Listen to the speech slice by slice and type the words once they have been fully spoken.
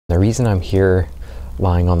The reason I'm here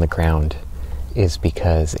lying on the ground is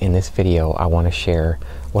because in this video I want to share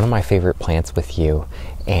one of my favorite plants with you,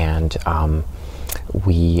 and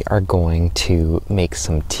we are going to make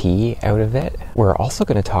some tea out of it. We're also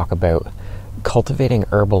going to talk about cultivating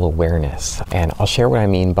herbal awareness, and I'll share what I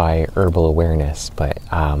mean by herbal awareness, but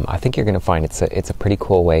I think you're going to find it's a pretty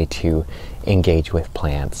cool way to engage with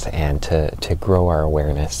plants and to grow our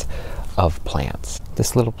awareness of plants.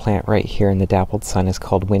 This little plant right here in the dappled sun is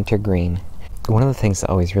called Wintergreen. One of the things that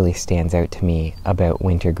always really stands out to me about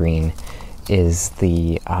Wintergreen is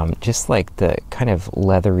the just like the kind of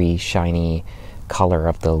leathery, shiny color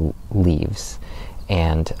of the leaves.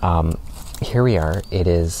 And here we are. It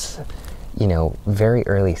is, very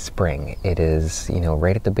early spring. It is,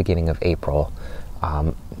 right at the beginning of April.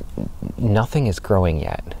 Nothing is growing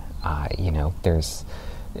yet. There's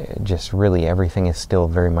just really everything is still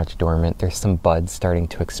very much dormant. There's some buds starting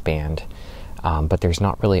to expand, but there's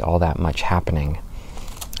not really all that much happening.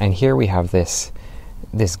 And here we have this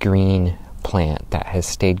green plant that has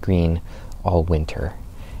stayed green all winter,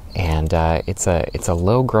 and it's a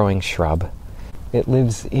low growing shrub. It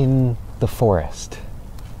lives in the forest,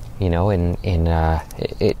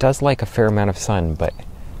 it does like a fair amount of sun, but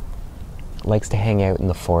likes to hang out in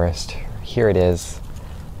the forest. Here it is,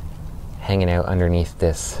 hanging out underneath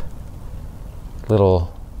this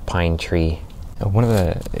little pine tree. One of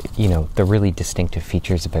the really distinctive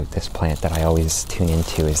features about this plant that I always tune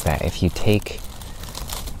into is that if you take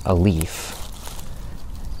a leaf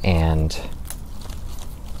and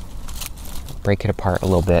break it apart a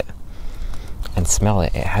little bit and smell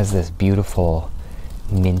it, it has this beautiful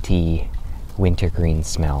minty wintergreen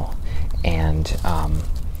smell. And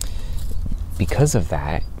because of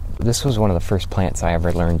that, this was one of the first plants I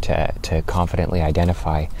ever learned to confidently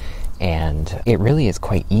identify, and it really is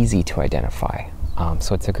quite easy to identify.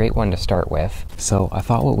 So it's a great one to start with. So I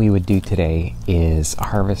thought what we would do today is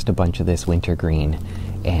harvest a bunch of this wintergreen,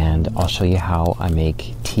 and I'll show you how I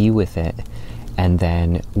make tea with it, and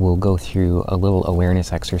then we'll go through a little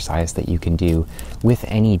awareness exercise that you can do with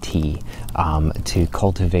any tea to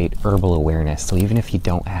cultivate herbal awareness. So even if you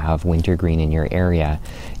don't have wintergreen in your area,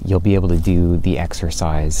 you'll be able to do the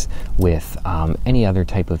exercise with any other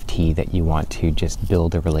type of tea that you want to just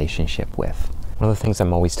build a relationship with. One of the things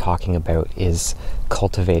I'm always talking about is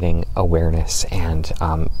cultivating awareness, and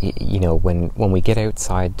when we get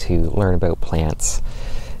outside to learn about plants,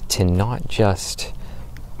 to not just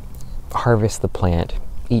harvest the plant,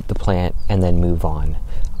 eat the plant, and then move on,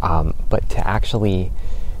 but to actually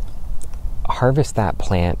harvest that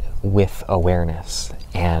plant with awareness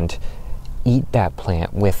and eat that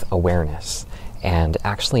plant with awareness and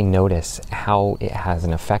actually notice how it has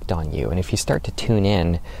an effect on you. And if you start to tune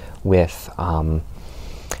in with a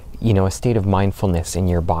state of mindfulness in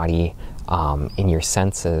your body, in your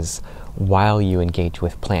senses, while you engage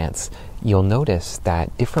with plants, you'll notice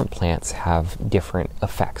that different plants have different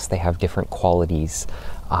effects. They have different qualities,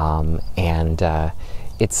 and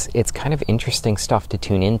it's kind of interesting stuff to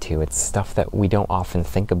tune into. It's stuff that we don't often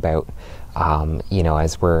think about,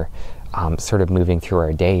 as we're sort of moving through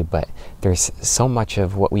our day. But there's so much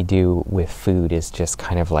of what we do with food is just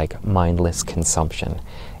kind of like mindless consumption.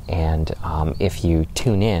 And if you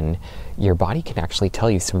tune in, your body can actually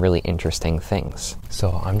tell you some really interesting things.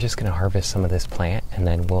 So I'm just going to harvest some of this plant, and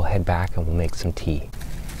then we'll head back and we'll make some tea.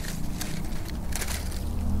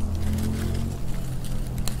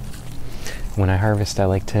 When I harvest, I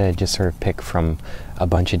like to just sort of pick from a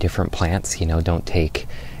bunch of different plants. Don't take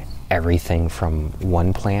everything from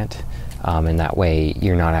one plant, and that way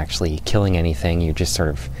you're not actually killing anything. You're just sort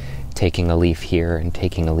of taking a leaf here and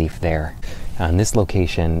taking a leaf there. On this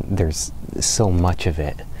location, there's so much of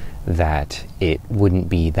it that it wouldn't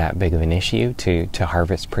be that big of an issue to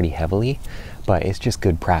harvest pretty heavily, but it's just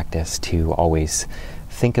good practice to always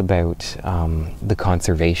think about the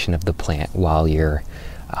conservation of the plant while you're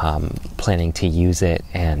planning to use it,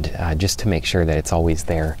 and just to make sure that it's always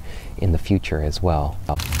there in the future as well.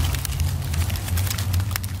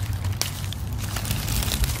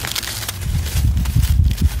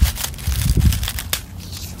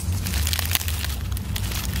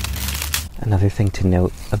 Another thing to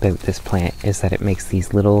note about this plant is that it makes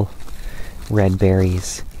these little red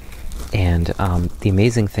berries, and the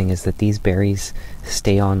amazing thing is that these berries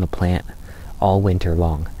stay on the plant all winter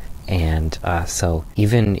long. And so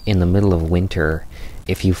even in the middle of winter,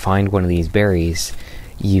 if you find one of these berries,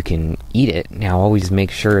 you can eat it. Now always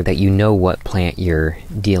make sure that you know what plant you're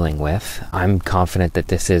dealing with. I'm confident that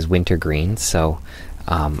this is wintergreen, so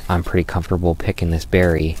I'm pretty comfortable picking this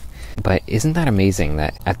berry. But isn't that amazing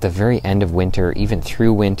that at the very end of winter, even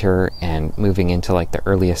through winter and moving into like the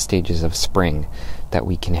earliest stages of spring, that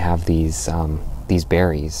we can have these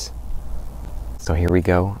berries. So here we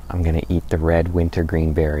go. I'm gonna eat the red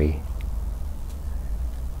wintergreen berry.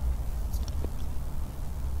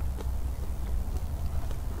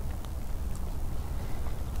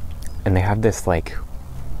 And they have this like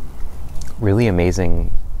really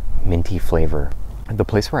amazing minty flavor. The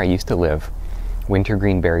place where I used to live,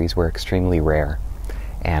 wintergreen berries were extremely rare,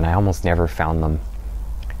 and I almost never found them.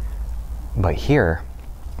 But here,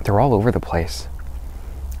 they're all over the place.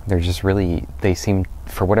 They're just really, they seem,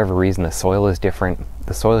 for whatever reason, the soil is different.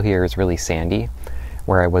 The soil here is really sandy.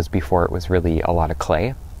 Where I was before, it was really a lot of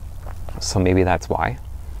clay. So maybe that's why.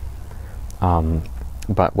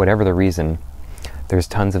 But whatever the reason, there's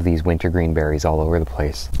tons of these wintergreen berries all over the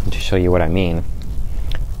place. And to show you what I mean,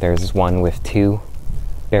 there's one with 2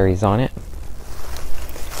 berries on it.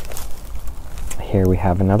 Here we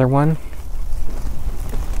have another one.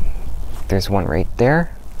 There's one right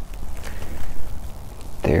there.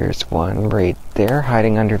 There's one right there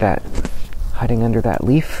hiding under that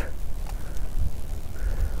leaf.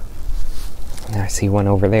 And I see one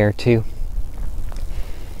over there too.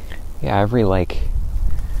 Yeah, every like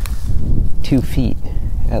 2 feet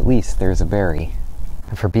at least there's a berry.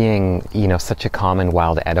 And for being, you know, such a common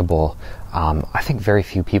wild edible, I think very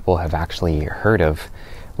few people have actually heard of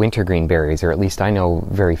wintergreen berries, or at least I know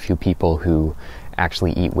very few people who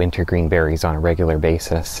actually eat wintergreen berries on a regular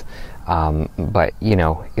basis. But you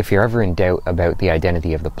know, if you're ever in doubt about the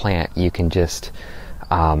identity of the plant, you can just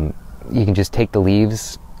take the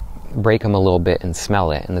leaves, break them a little bit, and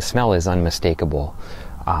smell it, and the smell is unmistakable.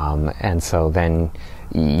 And so then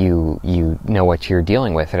you know what you're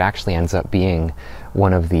dealing with. It actually ends up being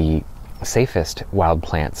one of the safest wild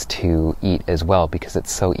plants to eat as well, because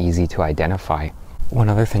it's so easy to identify. One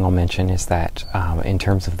other thing I'll mention is that in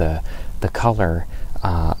terms of the color,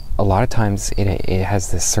 a lot of times it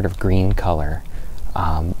has this sort of green color,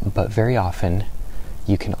 but very often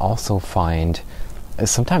you can also find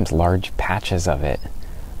sometimes large patches of it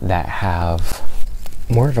that have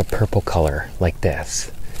more of a purple color like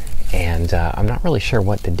this. And I'm not really sure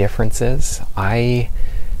what the difference is. I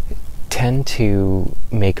tend to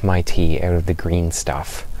make my tea out of the green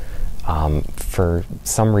stuff. For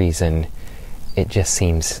some reason, it just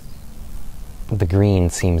seems, the green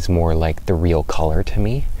seems more like the real color to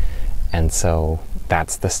me. And so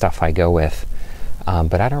that's the stuff I go with.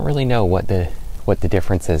 But I don't really know what the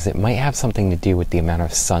difference is. It might have something to do with the amount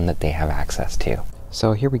of sun that they have access to.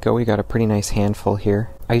 So here we go, we got a pretty nice handful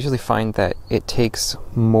here. I usually find that it takes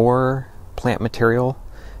more plant material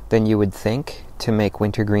than you would think to make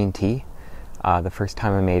wintergreen tea. The first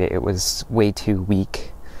time I made it, it was way too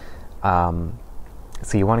weak. So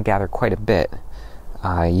you want to gather quite a bit.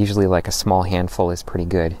 Usually like a small handful is pretty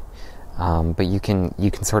good. But you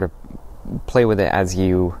can sort of play with it as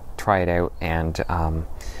you try it out and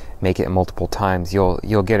make it multiple times.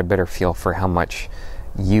 You'll get a better feel for how much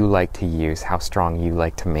you like to use, how strong you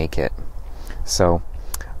like to make it. So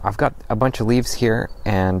I've got a bunch of leaves here,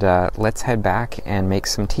 and let's head back and make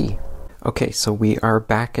some tea. Okay, so we are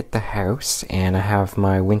back at the house, and I have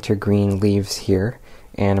my wintergreen leaves here,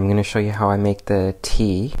 and I'm going to show you how I make the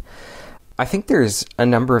tea. I think there's a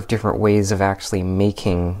number of different ways of actually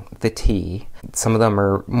making the tea. Some of them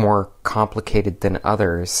are more complicated than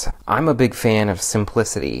others. I'm a big fan of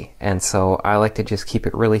simplicity, and so I like to just keep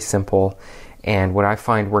it really simple. And what I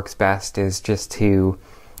find works best is just to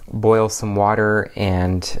boil some water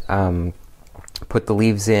and put the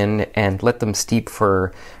leaves in and let them steep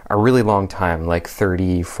for a really long time, like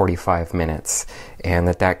 30-45 minutes, and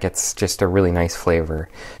that gets just a really nice flavor.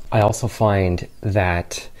 I also find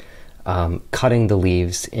that cutting the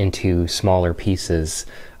leaves into smaller pieces,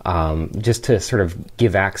 just to sort of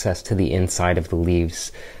give access to the inside of the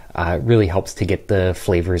leaves, really helps to get the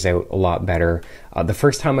flavors out a lot better. The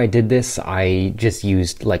first time I did this, I just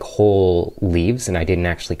used like whole leaves and I didn't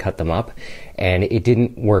actually cut them up, and it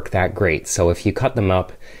didn't work that great. So if you cut them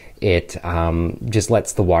up, it just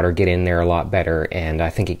lets the water get in there a lot better, and I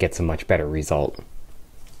think it gets a much better result.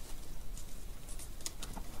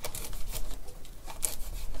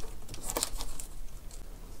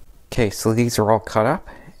 Okay, so these are all cut up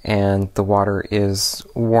and the water is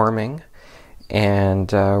warming,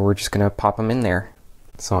 and we're just gonna pop them in there.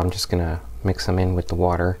 So I'm just gonna mix them in with the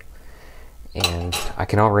water, and I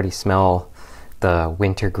can already smell the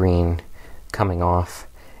wintergreen coming off,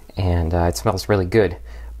 and it smells really good.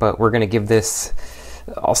 But we're gonna give this,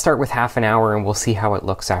 I'll start with half an hour and we'll see how it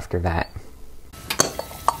looks after that.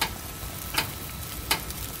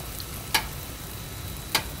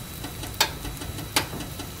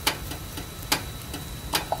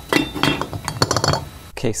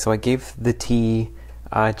 Okay, so I gave the tea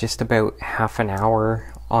Just about half an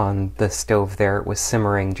hour on the stove there. It was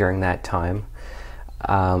simmering during that time.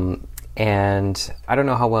 And I don't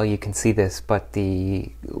know how well you can see this, but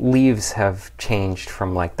the leaves have changed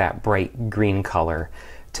from like that bright green color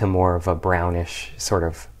to more of a brownish sort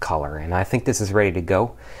of color. And I think this is ready to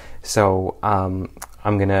go. So I'm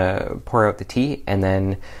going to pour out the tea, and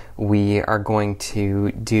then we are going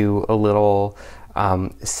to do a little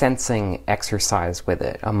sensing exercise with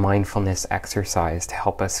it, a mindfulness exercise to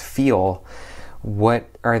help us feel what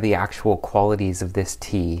are the actual qualities of this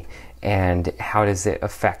tea and how does it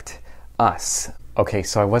affect us. Okay,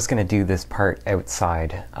 so I was going to do this part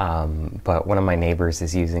outside, but one of my neighbors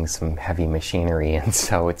is using some heavy machinery, and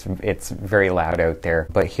so it's very loud out there.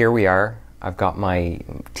 But here we are. I've got my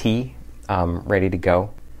tea ready to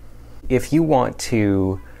go. If you want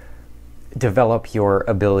to develop your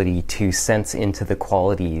ability to sense into the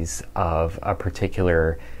qualities of a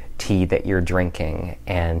particular tea that you're drinking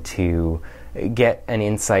and to get an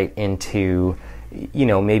insight into,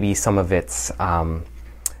 maybe some of its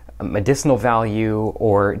medicinal value,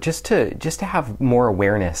 or just to have more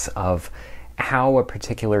awareness of how a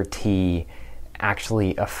particular tea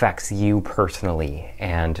actually affects you personally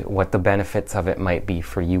and what the benefits of it might be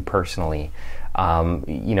for you personally.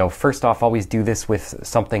 First off, always do this with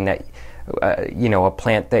something that a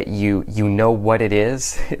plant that you know what it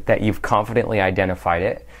is, that you've confidently identified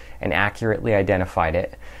it and accurately identified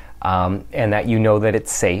it, and that you know that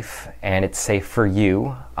it's safe and it's safe for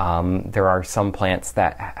you. There are some plants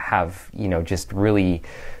that have, just really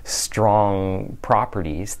strong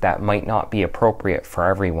properties that might not be appropriate for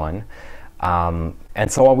everyone. And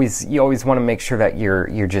so you always want to make sure that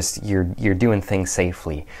you're doing things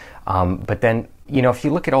safely. But then, if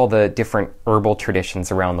you look at all the different herbal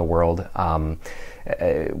traditions around the world, one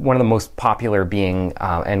of the most popular being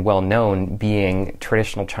and well known being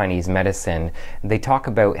traditional Chinese medicine, they talk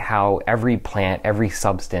about how every plant, every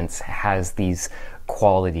substance has these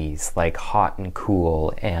qualities like hot and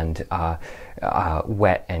cool and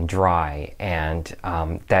wet and dry, and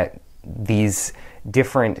that these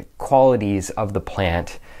different qualities of the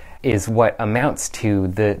plant is what amounts to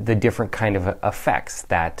the different kind of effects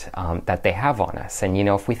that they have on us. And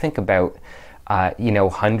if we think about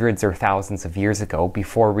hundreds or thousands of years ago,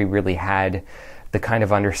 before we really had the kind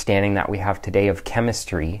of understanding that we have today of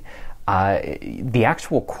chemistry, the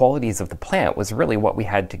actual qualities of the plant was really what we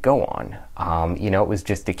had to go on. It was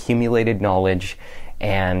just accumulated knowledge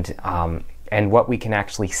and what we can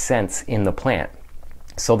actually sense in the plant.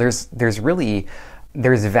 So there's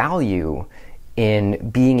value in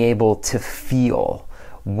being able to feel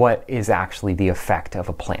what is actually the effect of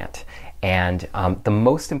a plant. And the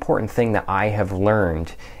most important thing that I have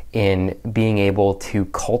learned in being able to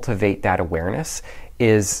cultivate that awareness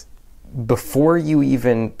is, before you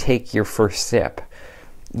even take your first sip,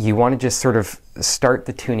 you want to just sort of start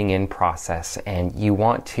the tuning in process, and you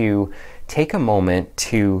want to take a moment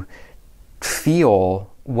to feel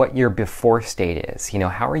what your before state is.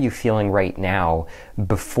 How are you feeling right now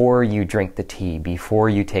before you drink the tea, before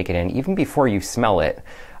you take it in, even before you smell it?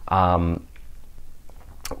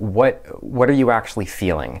 What are you actually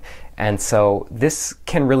feeling? And so this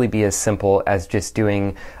can really be as simple as just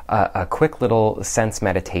doing a quick little sense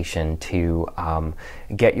meditation to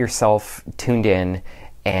get yourself tuned in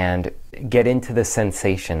and get into the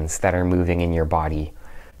sensations that are moving in your body.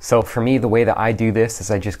 So for me, the way that I do this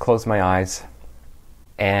is I just close my eyes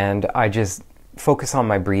and I just focus on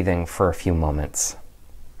my breathing for a few moments.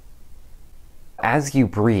 As you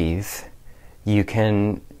breathe, you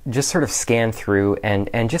can just sort of scan through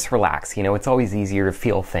and just relax. It's always easier to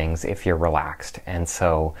feel things if you're relaxed. And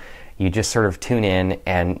so you just sort of tune in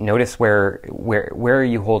and notice where are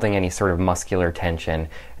you holding any sort of muscular tension,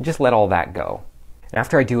 and just let all that go. And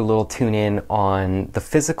after I do a little tune in on the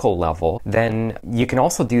physical level, then you can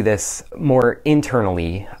also do this more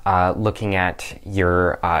internally, looking at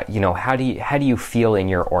your, how do you feel in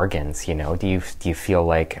your organs? Do you feel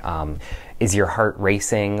like, is your heart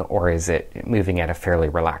racing, or is it moving at a fairly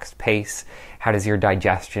relaxed pace? How does your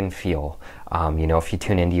digestion feel? If you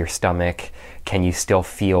tune into your stomach, can you still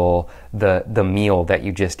feel the meal that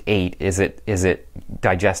you just ate? Is it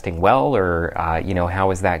digesting well, or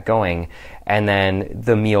how is that going? And then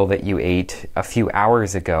the meal that you ate a few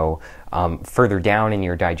hours ago, further down in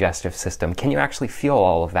your digestive system, can you actually feel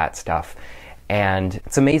all of that stuff? And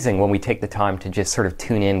it's amazing when we take the time to just sort of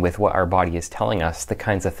tune in with what our body is telling us, the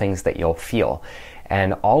kinds of things that you'll feel.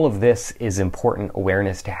 And all of this is important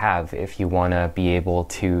awareness to have if you want to be able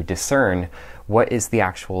to discern what is the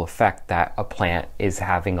actual effect that a plant is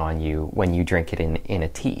having on you when you drink it in a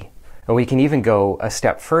tea. But we can even go a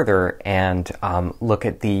step further and look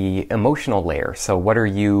at the emotional layer. So what are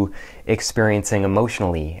you experiencing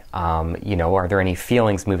emotionally? Are there any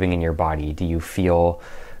feelings moving in your body? Do you feel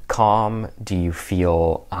calm? Do you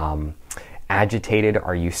feel agitated?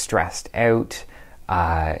 Are you stressed out?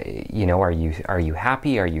 Are you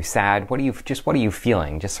happy? Are you sad? What are you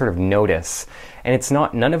feeling? Just sort of notice.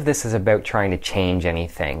 And none of this is about trying to change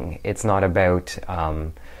anything. It's not about,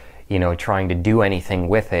 trying to do anything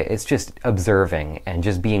with it. It's just observing and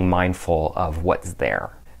just being mindful of what's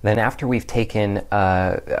there. Then after we've taken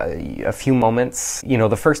a few moments,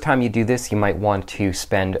 the first time you do this, you might want to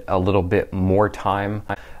spend a little bit more time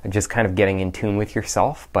just kind of getting in tune with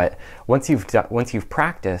yourself. But once you've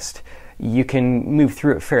practiced, you can move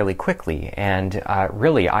through it fairly quickly. And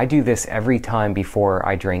really, I do this every time before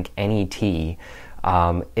I drink any tea.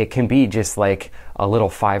 It can be just like a little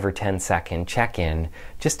 5 or 10 second check-in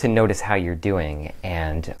just to notice how you're doing.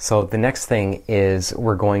 And so the next thing is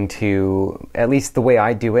we're going to, at least the way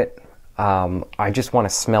I do it, I just want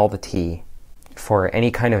to smell the tea for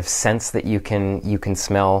any kind of sense that you can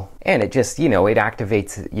smell. And it just, it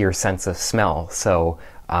activates your sense of smell. So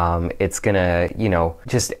it's gonna,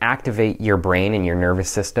 just activate your brain and your nervous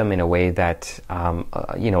system in a way that,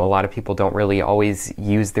 a lot of people don't really always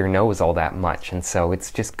use their nose all that much. And so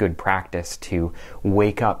it's just good practice to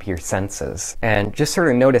wake up your senses and just sort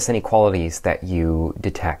of notice any qualities that you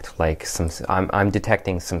detect. Like I'm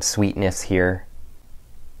detecting some sweetness here.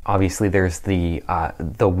 Obviously there's the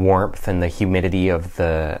warmth and the humidity of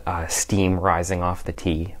the steam rising off the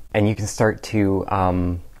tea. And you can start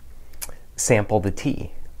to sample the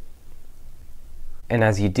tea. And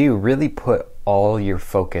as you do, really put all your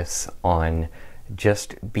focus on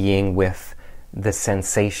just being with the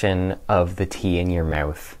sensation of the tea in your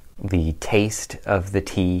mouth, the taste of the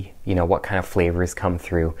tea, what kind of flavors come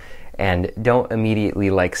through, and don't immediately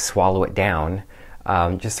swallow it down.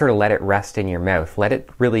 Just sort of let it rest in your mouth. Let it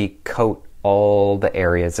really coat all the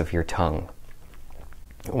areas of your tongue.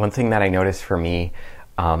 One thing that I noticed for me,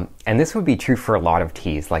 and this would be true for a lot of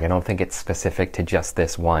teas, I don't think it's specific to just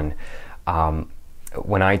this one.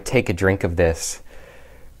 When I take a drink of this,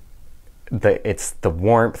 it's the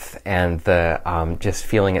warmth and the just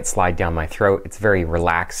feeling it slide down my throat. It's very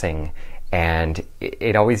relaxing, and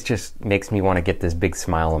it always just makes me want to get this big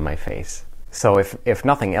smile on my face. So if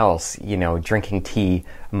nothing else, drinking tea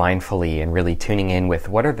mindfully and really tuning in with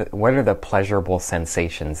what are the pleasurable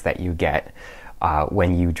sensations that you get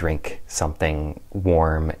when you drink something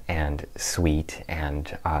warm and sweet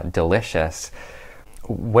and delicious.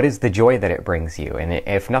 What is the joy that it brings you? And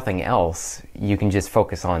if nothing else, you can just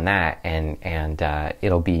focus on that, and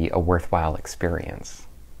it'll be a worthwhile experience.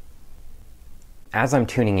 As I'm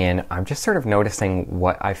tuning in, I'm just sort of noticing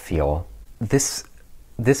what I feel. This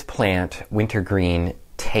plant, Wintergreen,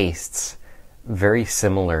 tastes very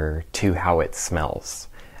similar to how it smells,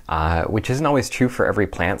 which isn't always true for every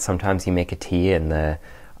plant. Sometimes you make a tea and the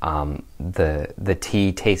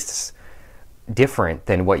tea tastes different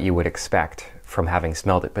than what you would expect from having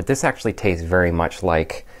smelled it. But this actually tastes very much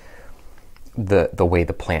like the way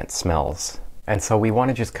the plant smells. And so we want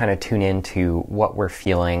to just kind of tune into what we're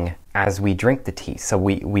feeling as we drink the tea. So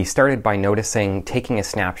we started by noticing, taking a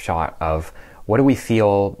snapshot of what do we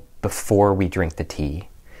feel before we drink the tea.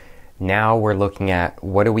 Now we're looking at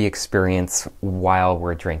what do we experience while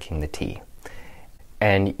we're drinking the tea.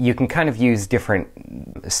 And you can kind of use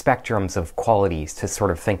different spectrums of qualities to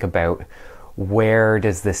sort of think about where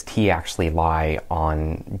does this tea actually lie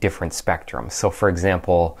on different spectrums. So for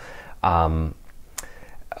example,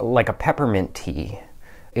 like a peppermint tea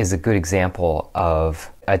is a good example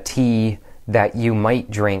of a tea that you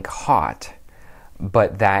might drink hot,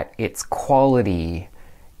 but that its quality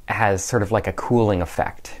has sort of like a cooling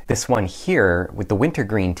effect. This one here with the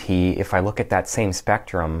wintergreen tea, if I look at that same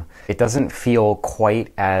spectrum, it doesn't feel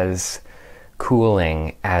quite as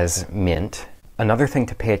cooling as mint. Another thing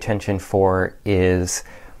to pay attention for is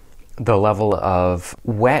the level of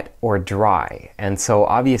wet or dry. And so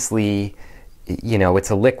obviously, it's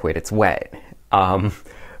a liquid, it's wet.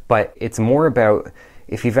 But it's more about,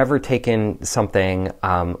 if you've ever taken something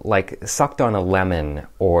like sucked on a lemon,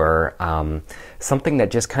 or something that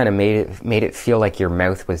just kind of made it feel like your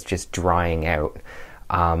mouth was just drying out.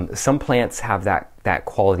 Some plants have that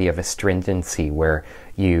quality of astringency where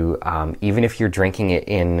you, even if you're drinking it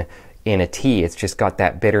in a tea, it's just got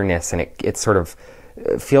that bitterness, and it sort of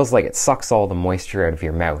feels like it sucks all the moisture out of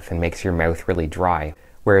your mouth and makes your mouth really dry.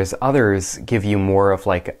 Whereas others give you more of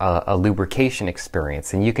like a lubrication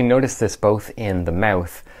experience. And you can notice this both in the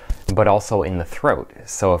mouth, but also in the throat.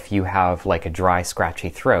 So if you have like a dry, scratchy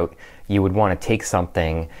throat, you would want to take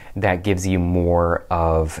something that gives you more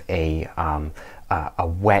of a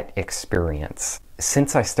wet experience.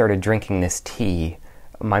 Since I started drinking this tea,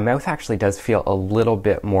 my mouth actually does feel a little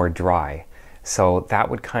bit more dry. So that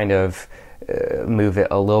would kind of move it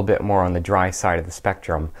a little bit more on the dry side of the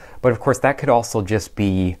spectrum. But of course, that could also just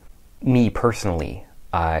be me personally.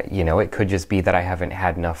 It could just be that I haven't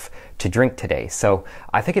had enough to drink today. So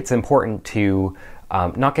I think it's important to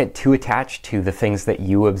not get too attached to the things that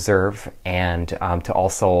you observe, and to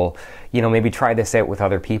also, maybe try this out with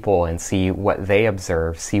other people and see what they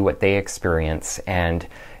observe, see what they experience, and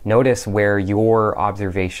notice where your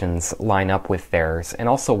observations line up with theirs, and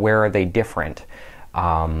also where are they different.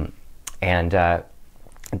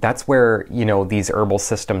 That's where, these herbal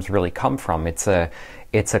systems really come from. It's a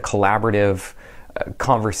collaborative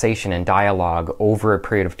conversation and dialogue over a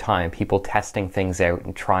period of time, people testing things out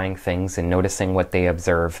and trying things and noticing what they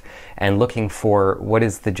observe and looking for what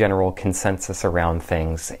is the general consensus around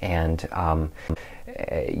things, and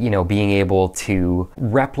being able to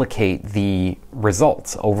replicate the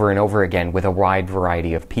results over and over again with a wide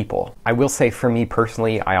variety of people. I will say, for me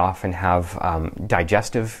personally, I often have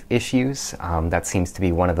digestive issues. That seems to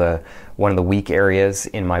be one of the weak areas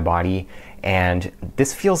in my body. And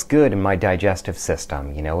this feels good in my digestive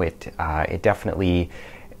system. It definitely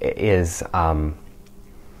is,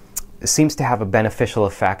 seems to have a beneficial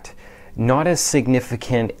effect, not as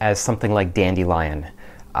significant as something like dandelion.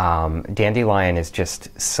 Dandelion is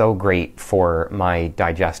just so great for my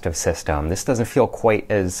digestive system. This doesn't feel quite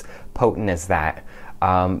as potent as that.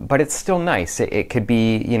 But it's still nice. It could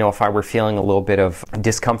be, if I were feeling a little bit of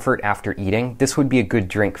discomfort after eating, this would be a good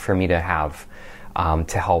drink for me to have,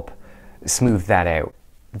 to help smooth that out.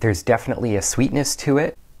 There's definitely a sweetness to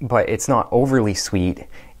it, but it's not overly sweet,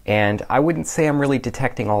 and I wouldn't say I'm really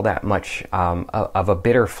detecting all that much of a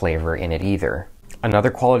bitter flavor in it either.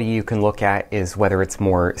 Another quality you can look at is whether it's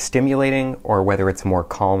more stimulating or whether it's more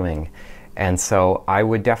calming, and so I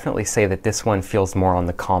would definitely say that this one feels more on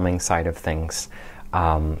the calming side of things.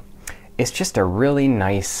 It's just a really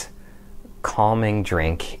nice calming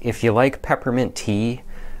drink. If you like peppermint tea,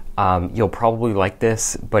 you'll probably like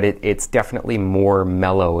this, but it's definitely more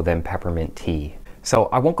mellow than peppermint tea. So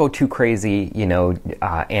I won't go too crazy,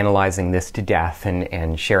 analyzing this to death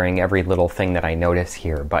and sharing every little thing that I notice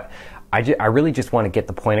here, but I really just want to get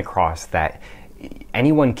the point across that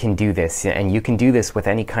anyone can do this, and you can do this with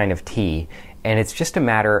any kind of tea, and it's just a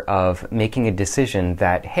matter of making a decision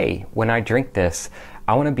that, hey, when I drink this,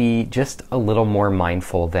 I want to be just a little more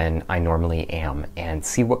mindful than I normally am, and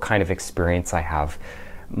see what kind of experience I have.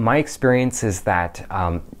 My experience is that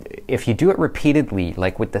if you do it repeatedly,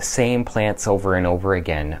 like with the same plants over and over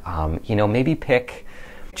again, maybe pick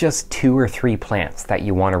just 2 or 3 plants that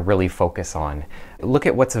you want to really focus on. Look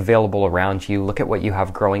at what's available around you, look at what you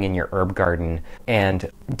have growing in your herb garden, and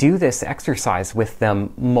do this exercise with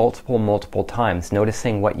them multiple times,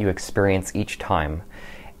 noticing what you experience each time.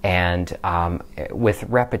 And with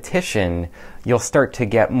repetition, you'll start to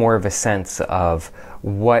get more of a sense of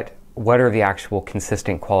what are the actual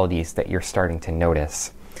consistent qualities that you're starting to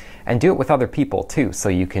notice. And do it with other people too, so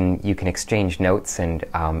you can exchange notes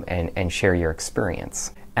and share your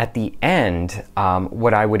experience. At the end,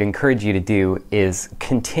 what I would encourage you to do is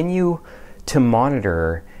continue to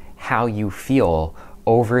monitor how you feel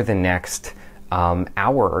over the next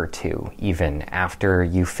hour or two, even after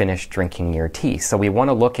you finish drinking your tea. So we want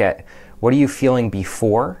to look at, what are you feeling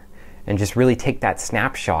before, and just really take that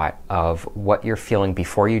snapshot of what you're feeling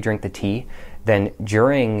before you drink the tea. Then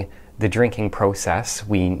during the drinking process,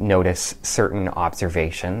 we notice certain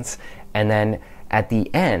observations, and then at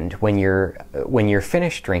the end, when you're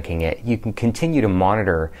finished drinking it, you can continue to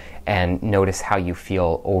monitor and notice how you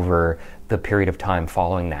feel over the period of time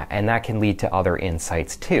following that. And that can lead to other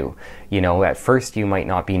insights too. At first you might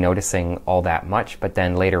not be noticing all that much, but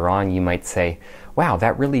then later on you might say, wow,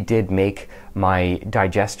 that really did make my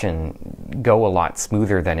digestion go a lot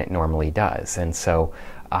smoother than it normally does. And so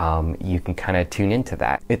you can kind of tune into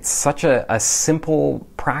that. It's such a simple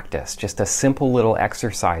practice, just a simple little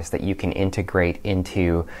exercise that you can integrate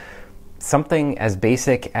into something as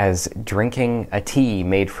basic as drinking a tea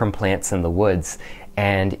made from plants in the woods.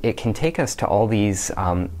 And it can take us to all these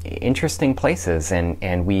interesting places,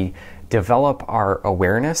 and we develop our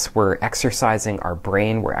awareness. We're exercising our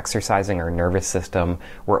brain, we're exercising our nervous system,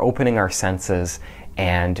 we're opening our senses,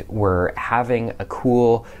 and we're having a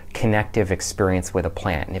cool connective experience with a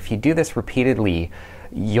plant. And if you do this repeatedly,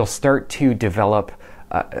 you'll start to develop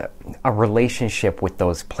a relationship with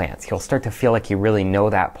those plants. You'll start to feel like you really know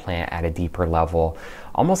that plant at a deeper level.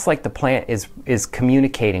 almost like the plant is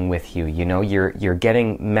communicating with you. You know, you're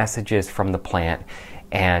getting messages from the plant,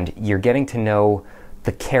 and you're getting to know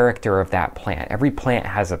the character of that plant. Every plant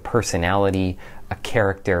has a personality, a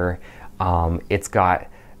character. It's got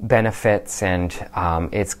benefits, and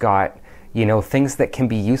it's got, you know, things that can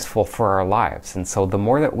be useful for our lives. And so the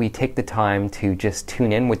more that we take the time to just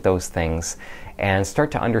tune in with those things and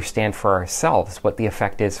start to understand for ourselves what the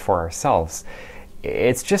effect is for ourselves,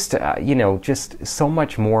 it's just, you know, just so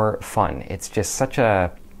much more fun. It's just such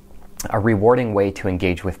a rewarding way to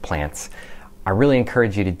engage with plants. I really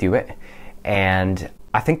encourage you to do it. And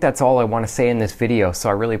I think that's all I want to say in this video. So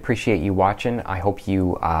I really appreciate you watching. I hope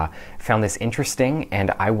you found this interesting,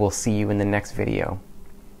 and I will see you in the next video.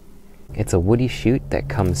 It's a woody shoot that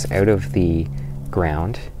comes out of the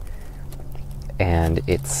ground, and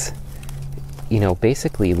it's, you know,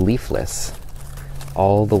 basically leafless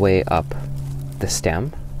all the way up the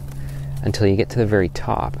stem until you get to the very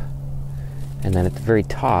top. And then at the very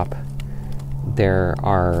top there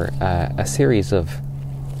are a series of,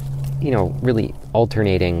 you know, really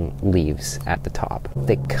alternating leaves at the top.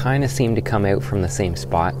 They kind of seem to come out from the same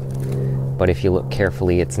spot, but if you look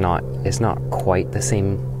carefully, it's not quite the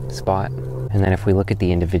same spot. And then if we look at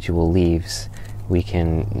the individual leaves, we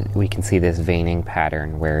can see this veining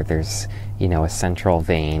pattern where there's, you know, a central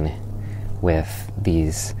vein with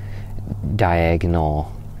these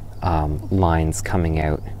diagonal lines coming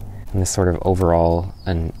out, and this sort of overall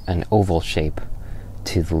an oval shape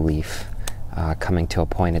to the leaf, coming to a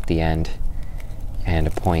point at the end and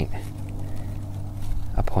a point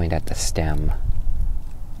at the stem.